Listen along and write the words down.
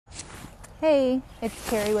Hey, it's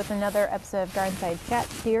Carrie with another episode of Gardenside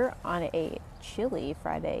Chats here on a chilly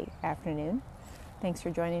Friday afternoon. Thanks for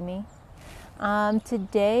joining me.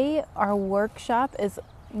 Today, our workshop is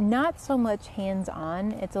not so much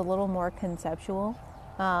hands-on, it's a little more conceptual.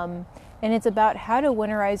 And it's about how to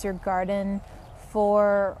winterize your garden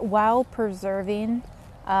while preserving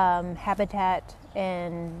habitat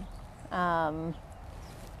and,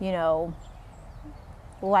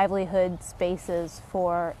 livelihood spaces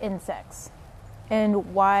for insects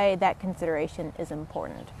and why that consideration is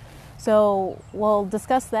important. So we'll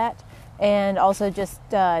discuss that and also just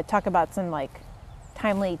talk about some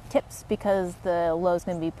timely tips because the low is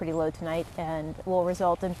going to be pretty low tonight and will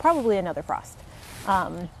result in probably another frost.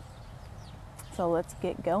 So let's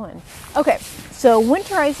get going. Okay, so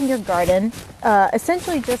winterizing your garden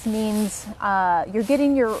essentially just means you're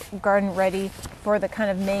getting your garden ready for the kind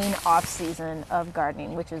of main off-season of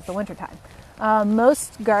gardening, which is the wintertime.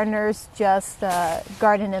 Most gardeners just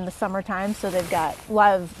garden in the summertime, so they've got a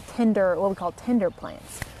lot of what we call tender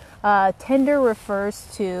plants. Tender refers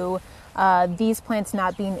to these plants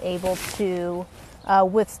not being able to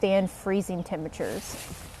withstand freezing temperatures.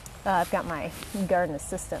 I've got my garden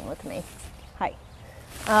assistant with me. Hi.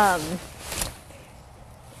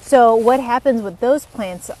 So what happens with those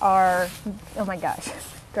plants are, oh my gosh,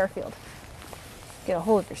 Garfield, get a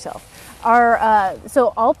hold of yourself.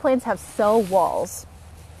 So all plants have cell walls.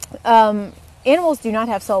 Animals do not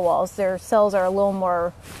have cell walls. Their cells are a little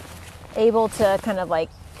more able to kind of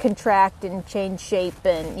contract and change shape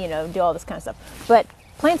and, do all this kind of stuff. But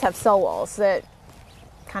plants have cell walls that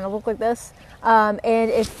kind of look like this. And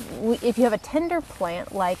if you have a tender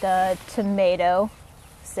plant like a tomato,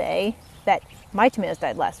 say, that my tomatoes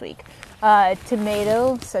died last week,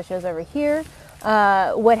 tomato such as over here,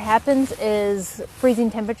 what happens is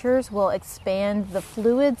freezing temperatures will expand the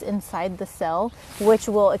fluids inside the cell, which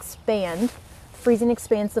will expand. Freezing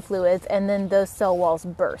expands the fluids, and then those cell walls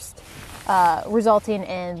burst, resulting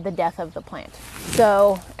in the death of the plant.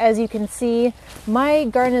 So as you can see, my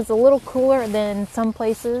garden is a little cooler than some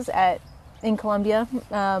places in Colombia.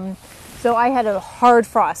 So I had a hard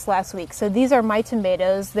frost last week. So these are my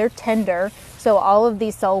tomatoes. They're tender. So all of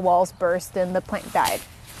these cell walls burst and the plant died.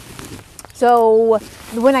 So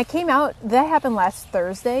when I came out, that happened last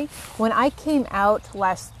Thursday. When I came out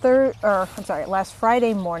last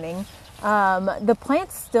Friday morning, the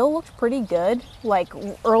plants still looked pretty good,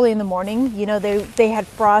 early in the morning. They had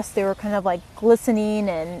frost, they were kind of glistening,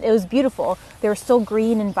 and it was beautiful. They were still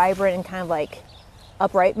green and vibrant and kind of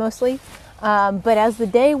upright mostly. But as the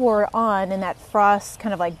day wore on and that frost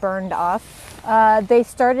kind of burned off, they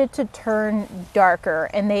started to turn darker,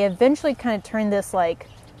 and they eventually kind of turned this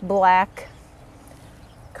black,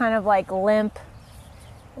 kind of limp,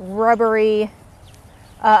 rubbery,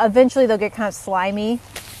 eventually they'll get kind of slimy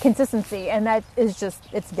consistency, and that is just,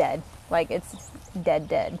 it's dead. It's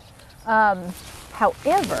dead.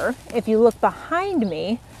 However, if you look behind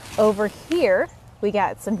me over here, we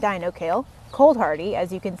got some dino kale, cold hardy,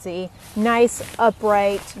 as you can see, nice,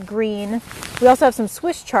 upright, green. We also have some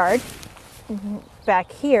Swiss chard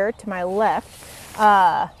back here to my left,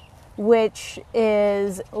 which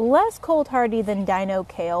is less cold hardy than dino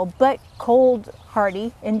kale, but cold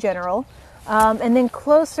hardy in general. And then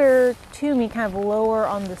closer to me, kind of lower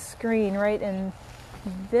on the screen, right in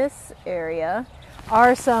this area,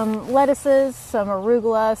 are some lettuces, some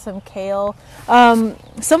arugula, some kale,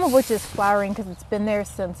 some of which is flowering because it's been there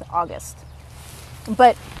since August.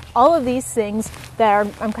 But all of these things that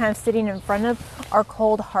I'm kind of sitting in front of are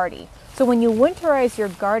cold hardy. So when you winterize your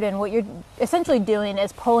garden, what you're essentially doing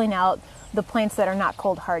is pulling out the plants that are not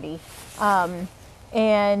cold hardy.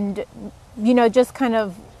 And, just kind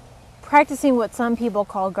of practicing what some people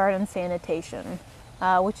call garden sanitation,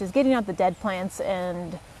 which is getting out the dead plants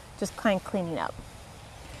and just kind of cleaning up.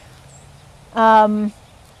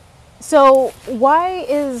 So why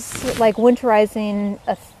is winterizing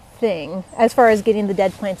a thing as far as getting the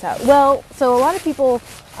dead plants out? Well, so a lot of people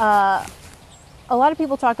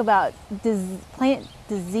talk about plant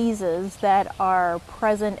diseases that are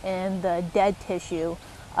present in the dead tissue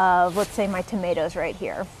of, let's say, my tomatoes right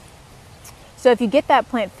here. So if you get that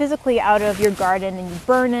plant physically out of your garden and you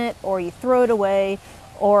burn it, or you throw it away,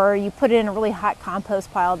 or you put it in a really hot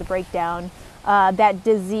compost pile to break down, that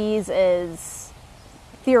disease is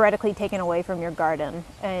theoretically taken away from your garden,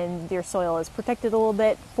 and your soil is protected a little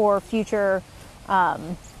bit for future,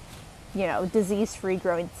 disease-free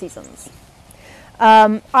growing seasons.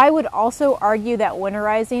 I would also argue that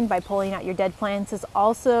winterizing by pulling out your dead plants is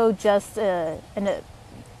also just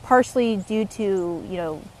partially due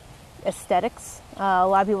to, aesthetics. A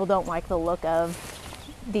lot of people don't like the look of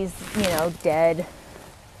these, dead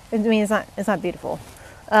I mean, it's not beautiful.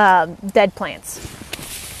 Dead plants.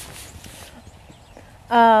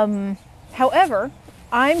 However,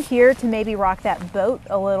 I'm here to maybe rock that boat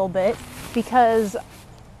a little bit because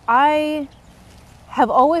I have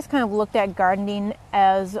always kind of looked at gardening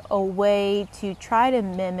as a way to try to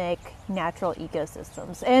mimic natural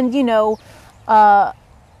ecosystems. And, you know, a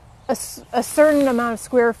certain amount of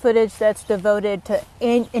square footage that's devoted to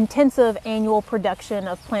intensive annual production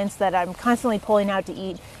of plants that I'm constantly pulling out to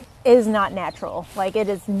eat is not natural. Like, it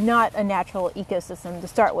is not a natural ecosystem to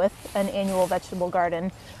start with, an annual vegetable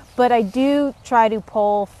garden. But I do try to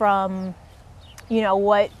pull from, you know,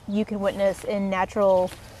 what you can witness in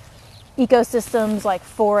natural ecosystems like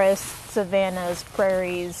forests, savannas,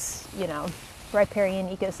 prairies, you know,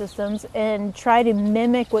 riparian ecosystems, and try to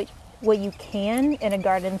mimic what you can in a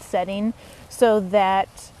garden setting so that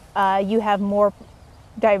you have more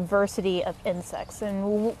diversity of insects.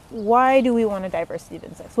 And why do we want a diversity of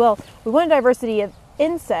insects? Well, we want a diversity of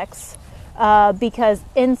insects because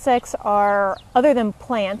insects are, other than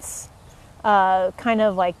plants, kind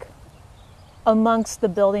of like amongst the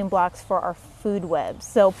building blocks for our food web.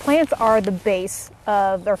 So plants are the base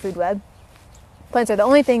of our food web. Plants are the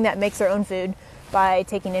only thing that makes their own food by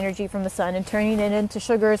taking energy from the sun and turning it into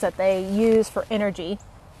sugars that they use for energy.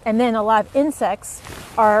 And then a lot of insects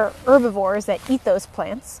are herbivores that eat those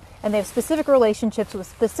plants, and they have specific relationships with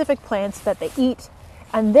specific plants that they eat.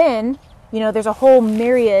 And then, you know, there's a whole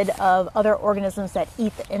myriad of other organisms that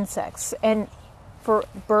eat the insects. And for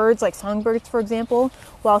birds, like songbirds, for example,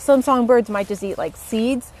 while some songbirds might just eat like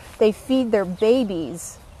seeds, they feed their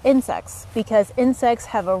babies insects because insects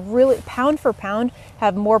have a really, pound for pound,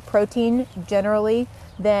 have more protein generally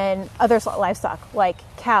than other livestock like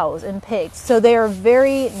cows and pigs. So they are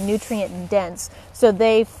very nutrient dense. So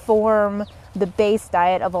they form the base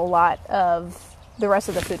diet of a lot of the rest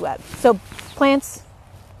of the food web. So plants,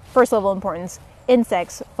 first level importance,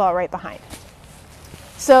 insects fall right behind.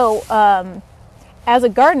 So as a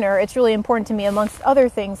gardener, it's really important to me, amongst other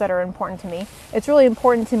things that are important to me, it's really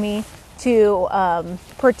important to me to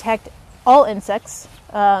protect all insects.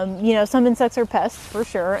 You know, some insects are pests for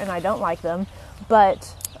sure, and I don't like them,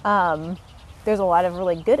 but there's a lot of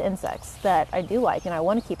really good insects that I do like and I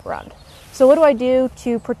want to keep around. So what do I do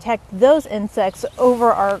to protect those insects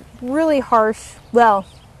over our really harsh, well,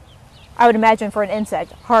 I would imagine for an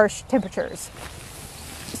insect, harsh temperatures?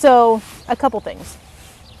 So a couple things.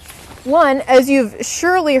 One, as you've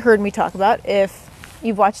surely heard me talk about if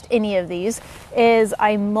you've watched any of these, is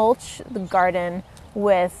I mulch the garden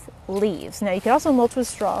with leaves. Now you can also mulch with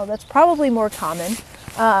straw. That's probably more common.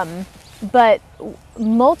 But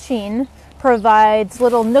mulching provides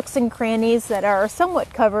little nooks and crannies that are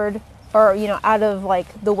somewhat covered or, you know, out of like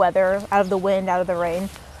the weather, out of the wind, out of the rain,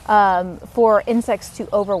 for insects to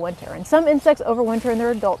overwinter. And some insects overwinter in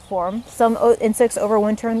their adult form. Some insects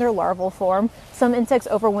overwinter in their larval form. Some insects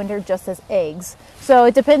overwinter just as eggs. So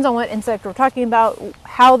it depends on what insect we're talking about,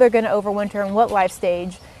 how they're going to overwinter and what life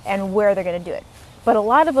stage and where they're going to do it. But a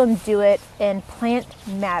lot of them do it in plant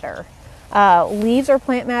matter. Leaves are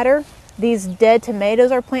plant matter. These dead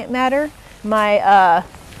tomatoes are plant matter. My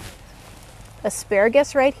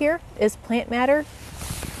asparagus right here is plant matter.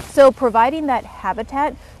 So providing that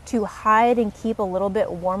habitat to hide and keep a little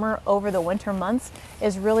bit warmer over the winter months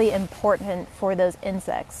is really important for those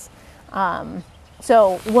insects.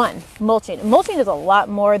 So one, mulching. Mulching is a lot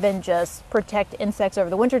more than just protect insects over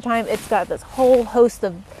the winter time. It's got this whole host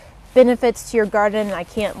of benefits to your garden. I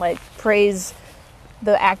can't like praise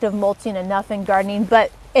the act of mulching enough in gardening,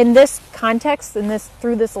 but in this context,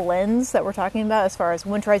 through this lens that we're talking about, as far as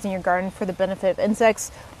winterizing your garden for the benefit of insects,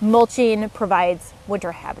 mulching provides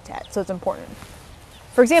winter habitat, so it's important.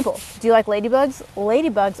 For example, do you like ladybugs?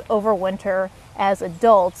 Ladybugs overwinter as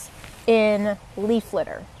adults in leaf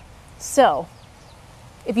litter. So,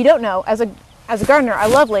 if you don't know, as a gardener, I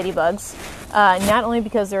love ladybugs, not only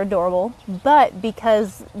because they're adorable, but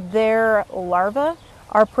because their larvae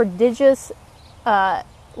are prodigious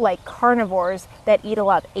like carnivores that eat a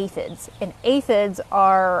lot of aphids. And aphids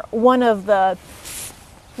are one of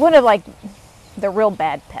like the real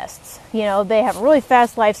bad pests. You know, they have a really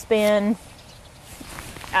fast lifespan.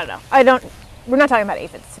 I don't know. We're not talking about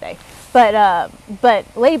aphids today. But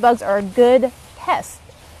ladybugs are a good pest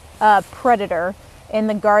predator in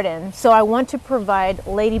the garden. So I want to provide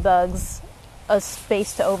ladybugs a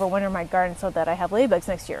space to overwinter my garden so that I have ladybugs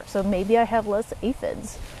next year. So maybe I have less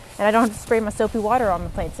aphids. And I don't have to spray my soapy water on the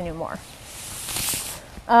plants anymore.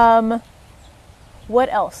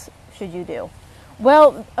 What else should you do?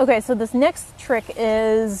 Well, okay, so this next trick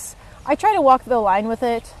is, I try to walk the line with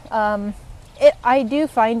it. I do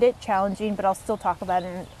find it challenging, but I'll still talk about it,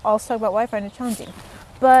 and I'll talk about why I find it challenging.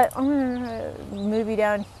 But I'm gonna move you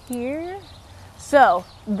down here. So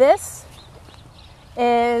this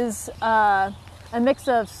is a mix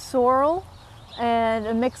of sorrel and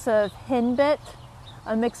a mix of henbit,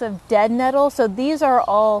 a mix of dead nettle. So these are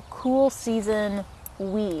all cool season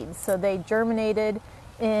weeds. So they germinated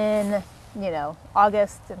in,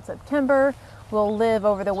 August and September, will live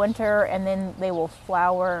over the winter, and then they will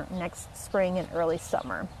flower next spring and early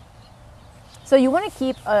summer. So you want to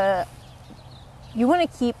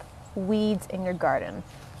keep weeds in your garden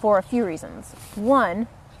for a few reasons. One,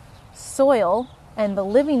 soil and the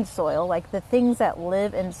living soil, like the things that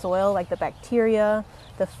live in soil, like the bacteria,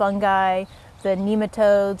 the fungi, the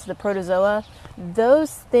nematodes, the protozoa,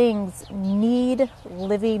 those things need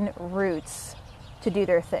living roots to do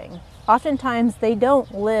their thing. Oftentimes they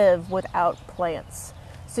don't live without plants.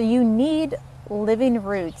 So you need living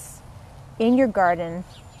roots in your garden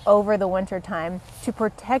over the winter time to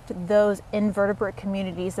protect those invertebrate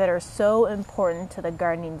communities that are so important to the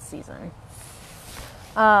gardening season.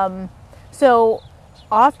 So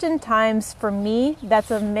oftentimes for me, that's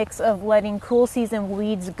a mix of letting cool season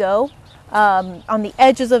weeds go on the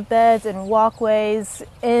edges of beds and walkways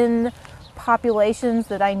in populations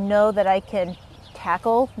that I know that I can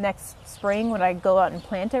tackle next spring when I go out and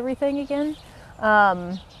plant everything again.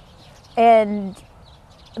 And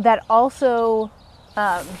that also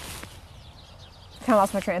kind of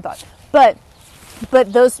lost my train of thought. But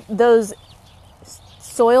those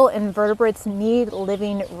soil invertebrates need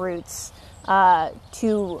living roots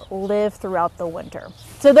to live throughout the winter.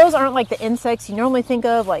 So those aren't like the insects you normally think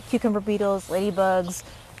of, like cucumber beetles, ladybugs,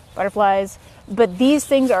 butterflies. But these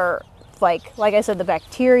things are like I said, the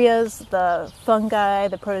bacterias, the fungi,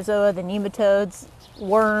 the protozoa, the nematodes,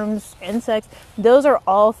 worms, insects. Those are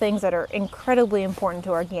all things that are incredibly important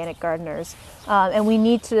to organic gardeners. And we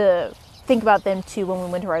need to think about them too when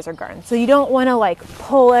we winterize our garden. So you don't want to like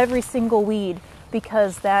pull every single weed,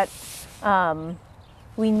 because that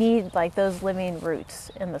we need like those living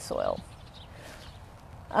roots in the soil.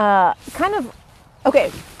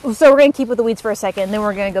 Okay, so we're going to keep with the weeds for a second, then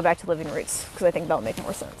we're going to go back to living roots, because I think that'll make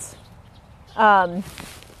more sense.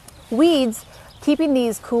 Weeds, keeping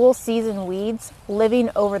these cool season weeds living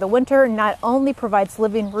over the winter not only provides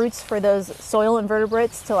living roots for those soil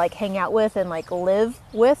invertebrates to like hang out with and like live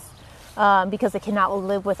with, because they cannot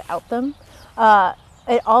live without them.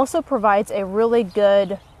 It also provides a really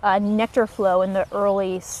good nectar flow in the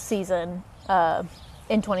early season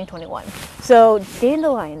in 2021. So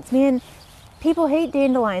dandelions, man, people hate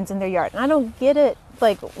dandelions in their yard, and I don't get it.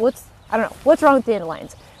 Like, what's wrong with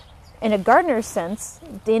dandelions? In a gardener's sense,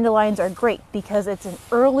 dandelions are great because it's an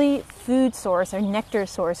early food source or nectar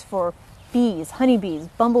source for bees, honeybees,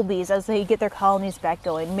 bumblebees as they get their colonies back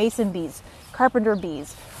going, mason bees, carpenter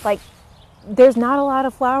bees. Like, there's not a lot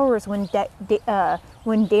of flowers when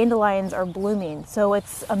dandelions are blooming, so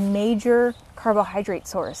it's a major carbohydrate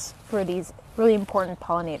source for these really important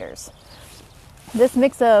pollinators. This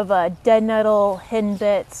mix of dead nettle,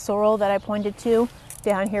 henbit, sorrel that I pointed to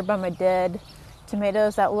down here by my dead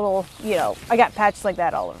tomatoes, that little, I got patches like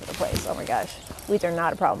that all over the place. Oh my gosh, weeds are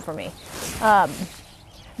not a problem for me.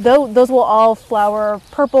 Those will all flower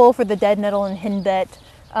purple for the dead nettle and henbit,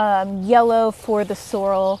 yellow for the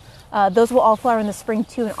sorrel. Those will all flower in the spring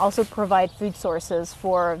too, and also provide food sources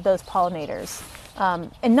for those pollinators.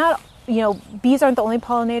 And not, bees aren't the only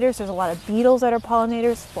pollinators. There's a lot of beetles that are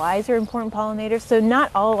pollinators. Flies are important pollinators. So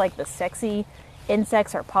not all like the sexy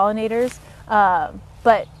insects are pollinators,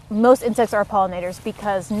 but most insects are pollinators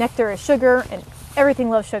because nectar is sugar and everything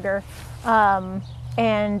loves sugar.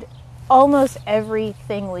 And almost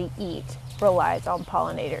everything we eat relies on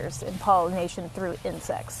pollinators and pollination through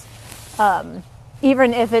insects.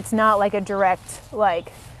 Even if it's not like a direct,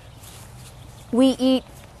 like, we eat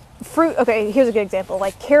fruit. Okay, here's a good example.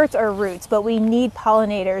 Like, carrots are roots, but we need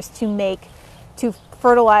pollinators to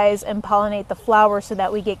fertilize and pollinate the flower so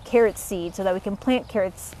that we get carrot seed, so that we can plant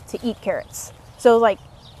carrots to eat carrots. So, like,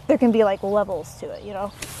 there can be, like, levels to it,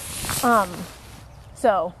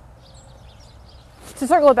 So, to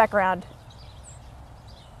circle it back around,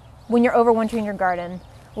 when you're overwintering your garden,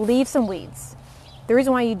 leave some weeds. The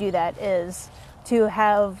reason why you do that is to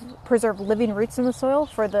preserve living roots in the soil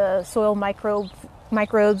for the soil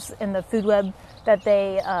microbes in the food web that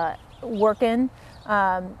they work in,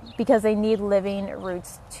 because they need living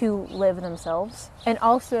roots to live themselves, and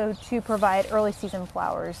also to provide early season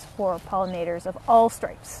flowers for pollinators of all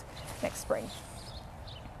stripes next spring.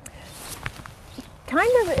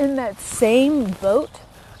 Kind of in that same boat,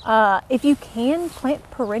 if you can, plant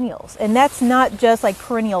perennials, and that's not just like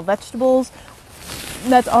perennial vegetables,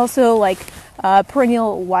 that's also like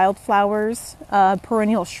perennial wildflowers,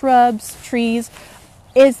 perennial shrubs, trees.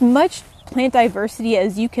 as much plant diversity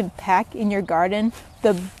as you can pack in your garden,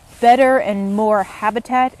 the better and more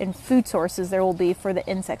habitat and food sources there will be for the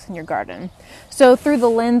insects in your garden. So through the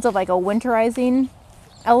lens of like a winterizing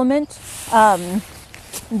element,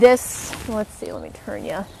 this, let's see, let me turn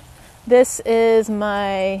you. This is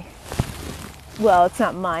my, well, it's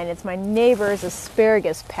not mine, it's my neighbor's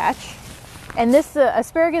asparagus patch. And this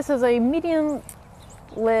asparagus is a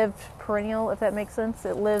medium-lived perennial, if that makes sense.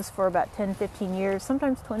 It lives for about 10, 15 years,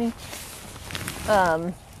 sometimes 20.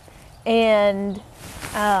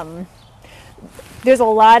 There's a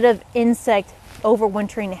lot of insect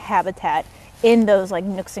overwintering habitat in those like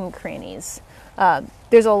nooks and crannies.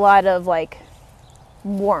 There's a lot of like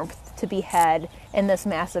warmth to be had in this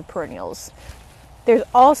massive perennials. There's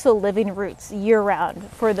also living roots year-round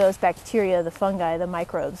for those bacteria, the fungi, the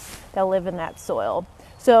microbes that live in that soil.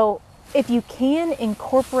 So if you can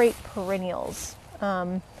incorporate perennials,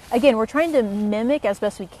 again, we're trying to mimic as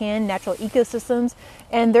best we can natural ecosystems,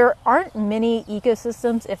 and there aren't many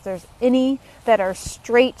ecosystems, if there's any, that are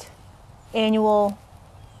straight annual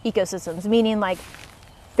ecosystems, meaning like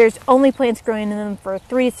there's only plants growing in them for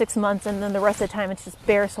 3 to 6 months, and then the rest of the time it's just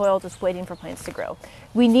bare soil just waiting for plants to grow.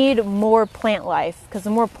 We need more plant life, because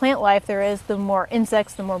the more plant life there is, the more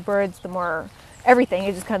insects, the more birds, the more everything.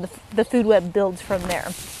 It just kind of, the food web builds from there.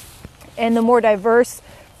 And the more diverse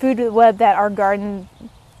food web that our garden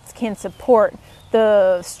can support,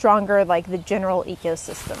 the stronger like the general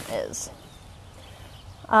ecosystem is.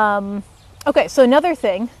 Okay, so another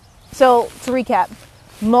thing, so to recap,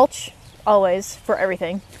 mulch always for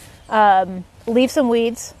everything. Leave some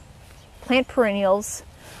weeds, plant perennials.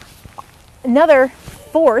 Another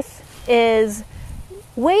fourth is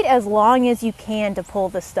wait as long as you can to pull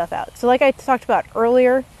this stuff out. So like I talked about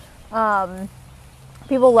earlier,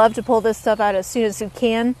 people love to pull this stuff out as soon as you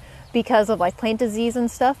can because of like plant disease and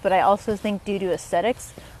stuff, but I also think due to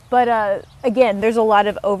aesthetics. But again, there's a lot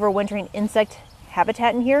of overwintering insect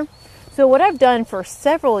habitat in here. So what I've done for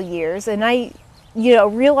several years, and I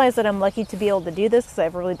realize that I'm lucky to be able to do this because I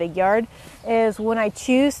have a really big yard, is when I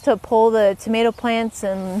choose to pull the tomato plants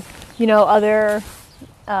and other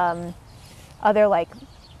like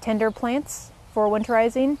tender plants for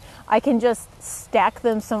winterizing, I can just stack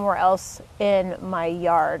them somewhere else in my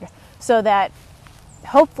yard so that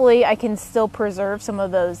hopefully I can still preserve some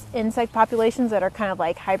of those insect populations that are kind of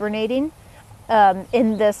like hibernating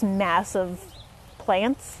in this mass of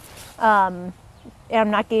plants. And I'm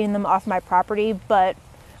not getting them off my property, but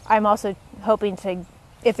I'm also hoping to,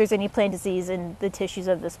 if there's any plant disease in the tissues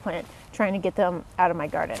of this plant, trying to get them out of my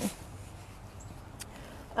garden.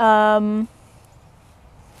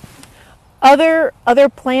 Other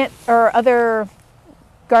plant or other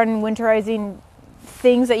garden winterizing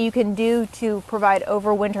things that you can do to provide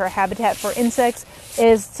overwinter habitat for insects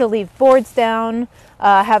is to leave boards down,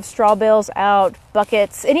 have straw bales out,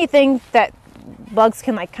 buckets, anything that bugs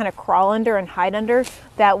can like kind of crawl under and hide under.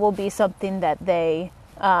 That will be something that they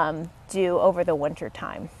do over the winter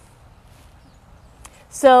time.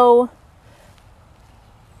 So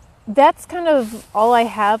that's kind of all I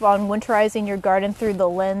have on winterizing your garden through the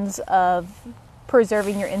lens of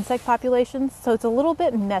preserving your insect populations. So it's a little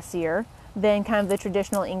bit messier than kind of the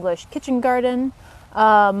traditional English kitchen garden.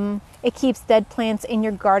 It keeps dead plants in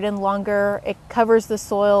your garden longer. It covers the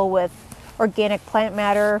soil with organic plant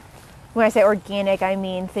matter. When I say organic, I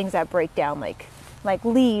mean things that break down, like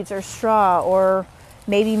leaves or straw, or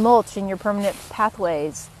maybe mulch in your permanent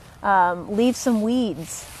pathways. Leave some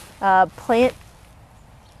weeds. Plant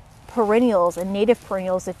perennials and native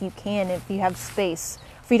perennials if you can, if you have space.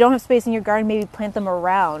 If you don't have space in your garden, maybe plant them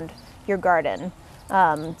around your garden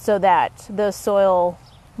so that those soil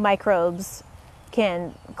microbes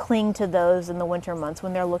can cling to those in the winter months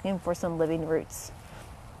when they're looking for some living roots.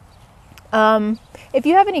 If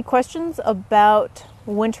you have any questions about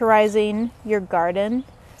winterizing your garden,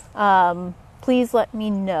 please let me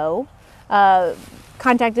know.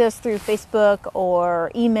 Contact us through Facebook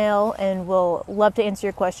or email, and we'll love to answer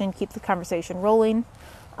your question, keep the conversation rolling.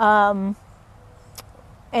 And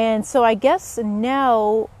so I guess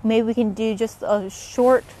now maybe we can do just a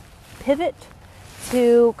short pivot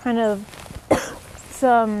to kind of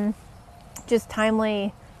some just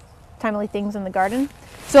timely things in the garden.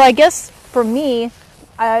 So I guess for me,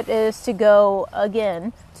 it is to go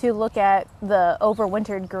again to look at the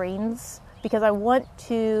overwintered greens because I want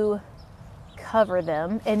to cover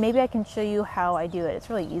them, and maybe I can show you how I do it. It's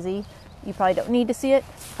really easy. You probably don't need to see it,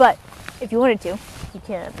 but if you wanted to, you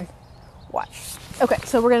can watch. Okay,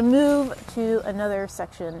 so we're going to move to another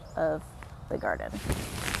section of the garden.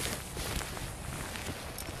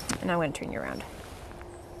 And I'm going to turn you around.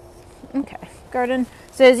 Okay, garden.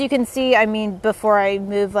 So as you can see, I mean, before I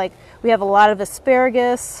move, like, we have a lot of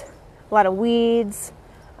asparagus, a lot of weeds.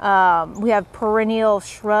 We have perennial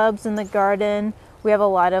shrubs in the garden. We have a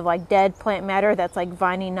lot of like dead plant matter that's like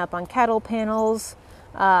vining up on cattle panels.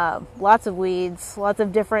 Lots of weeds, lots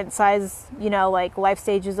of different size, you know, like life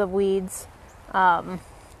stages of weeds.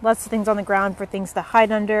 Lots of things on the ground for things to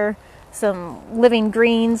hide under. Some living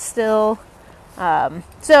greens still.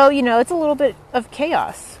 So, you know, it's a little bit of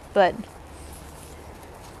chaos, but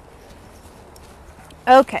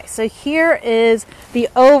okay, so here is the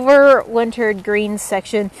overwintered greens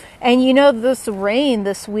section. And you know, this rain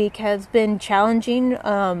this week has been challenging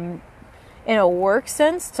in a work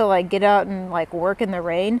sense to like get out and like work in the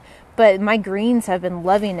rain. But my greens have been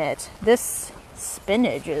loving it. This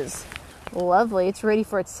spinach is lovely. It's ready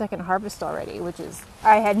for its second harvest already, which is,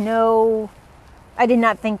 I did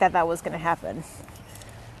not think that that was going to happen.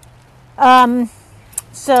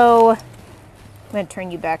 So I'm going to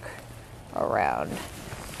turn you back around.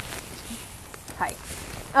 Hi.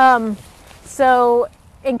 So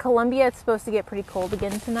in Colombia, it's supposed to get pretty cold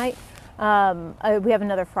again tonight. We have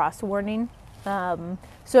another frost warning.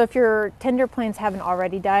 So if your tender plants haven't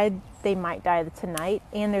already died, they might die tonight.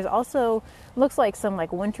 And there's also, looks like some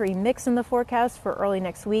like wintry mix in the forecast for early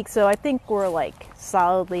next week. So I think we're like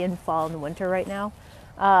solidly in fall and winter right now.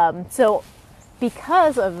 So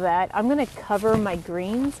because of that, I'm going to cover my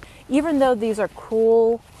greens, even though these are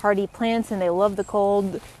cool, hardy plants and they love the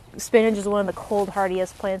cold. Spinach is one of the cold,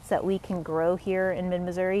 hardiest plants that we can grow here in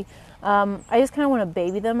mid-Missouri. I just kind of want to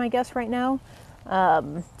baby them, I guess, right now. So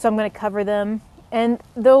I'm going to cover them. And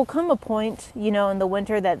there'll come a point, you know, in the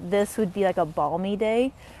winter that this would be like a balmy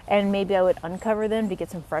day, and maybe I would uncover them to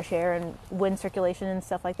get some fresh air and wind circulation and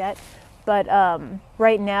stuff like that. But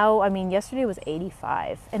right now, I mean, yesterday was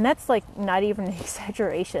 85, and that's like not even an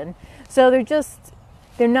exaggeration. So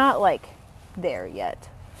they're not like there yet.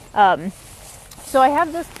 So I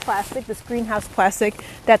have this plastic, this greenhouse plastic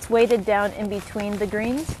that's weighted down in between the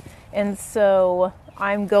greens. And so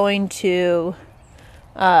I'm going to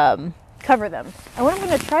cover them. And what I'm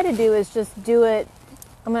going to try to do is just do it.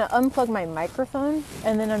 I'm going to unplug my microphone,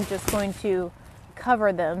 and then I'm just going to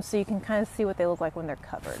cover them so you can kind of see what they look like when they're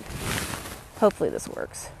covered. Hopefully this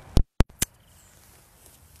works.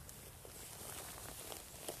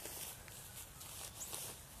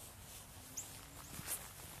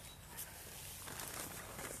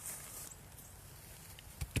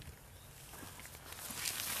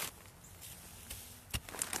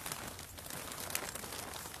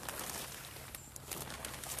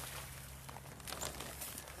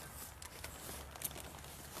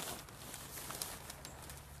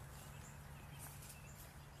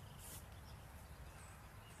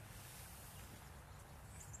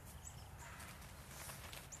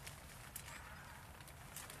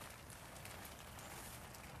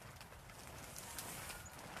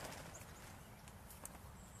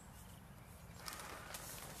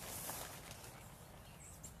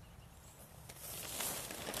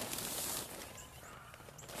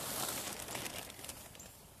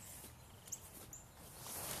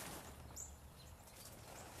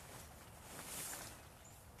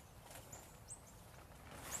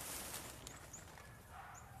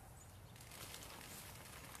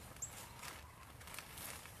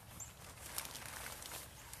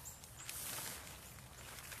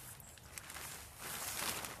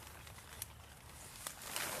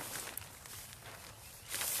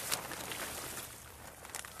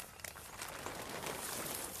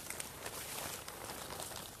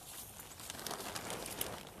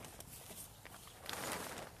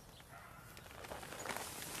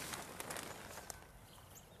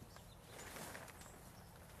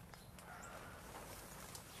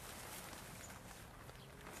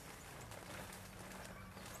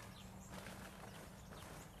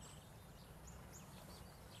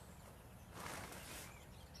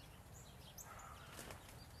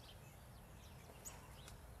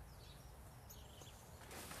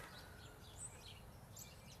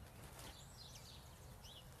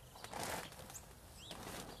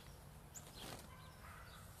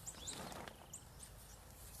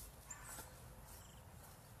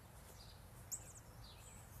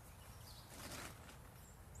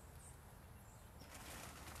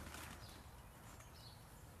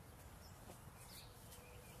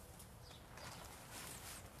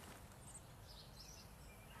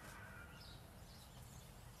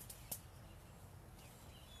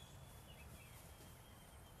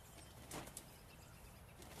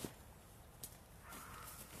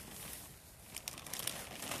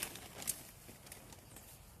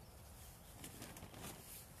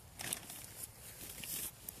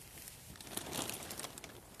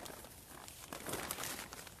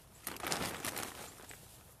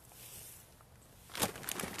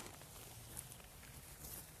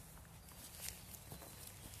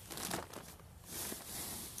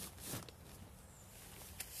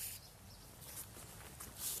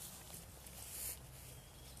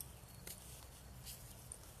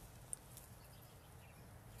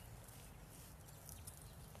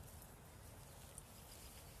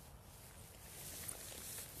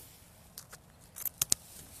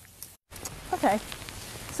 Okay.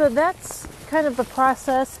 So that's kind of the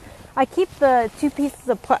process. I keep the two pieces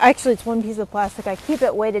of, actually it's one piece of plastic. I keep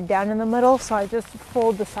it weighted down in the middle, so I just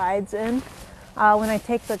fold the sides in when I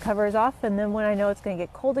take the covers off. And then when I know it's going to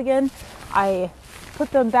get cold again, I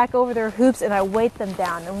put them back over their hoops and I weight them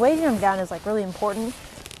down. And weighting them down is like really important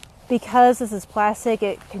because this is plastic.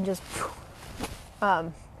 It can just,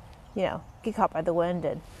 get caught by the wind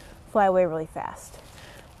and fly away really fast.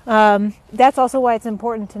 That's also why it's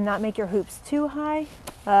important to not make your hoops too high.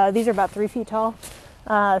 These are about 3 feet tall,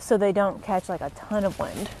 so they don't catch like a ton of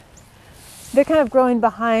wind. They're kind of growing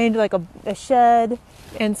behind like a shed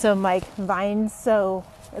and some like vines, so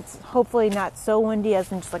it's hopefully not so windy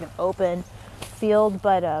as in just like an open field,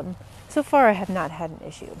 but so far I have not had an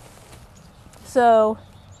issue. So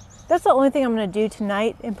that's the only thing I'm going to do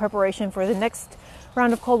tonight in preparation for the next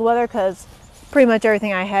round of cold weather, because pretty much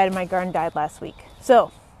everything I had in my garden died last week.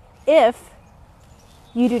 So if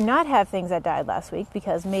you do not have things that died last week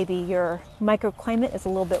because maybe your microclimate is a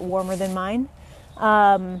little bit warmer than mine,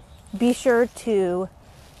 be sure to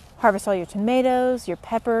harvest all your tomatoes, your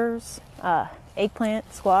peppers,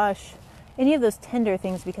 eggplant, squash, any of those tender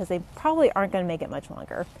things, because they probably aren't going to make it much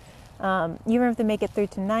longer. Even if they make it through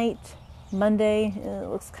tonight, Monday, it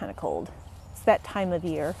looks kind of cold. It's that time of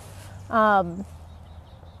year.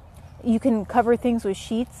 You can cover things with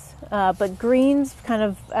sheets, but greens, kind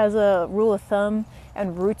of as a rule of thumb,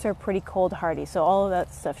 and roots are pretty cold hardy, so all of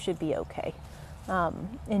that stuff should be okay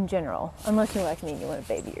in general, unless you're like me and you want to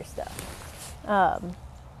baby your stuff.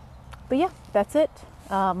 But yeah, that's it.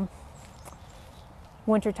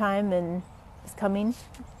 Winter time is coming,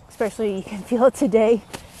 especially you can feel it today.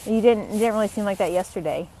 It didn't really seem like that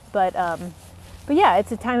yesterday, but yeah,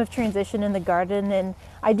 it's a time of transition in the garden, and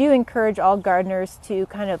I do encourage all gardeners to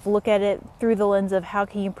kind of look at it through the lens of how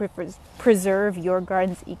can you preserve your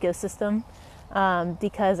garden's ecosystem,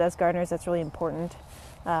 because as gardeners that's really important.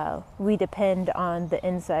 We depend on the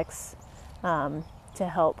insects to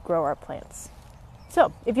help grow our plants.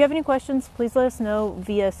 So if you have any questions, please let us know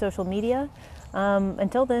via social media.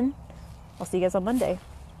 Until then, I'll see you guys on Monday.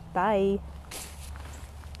 Bye.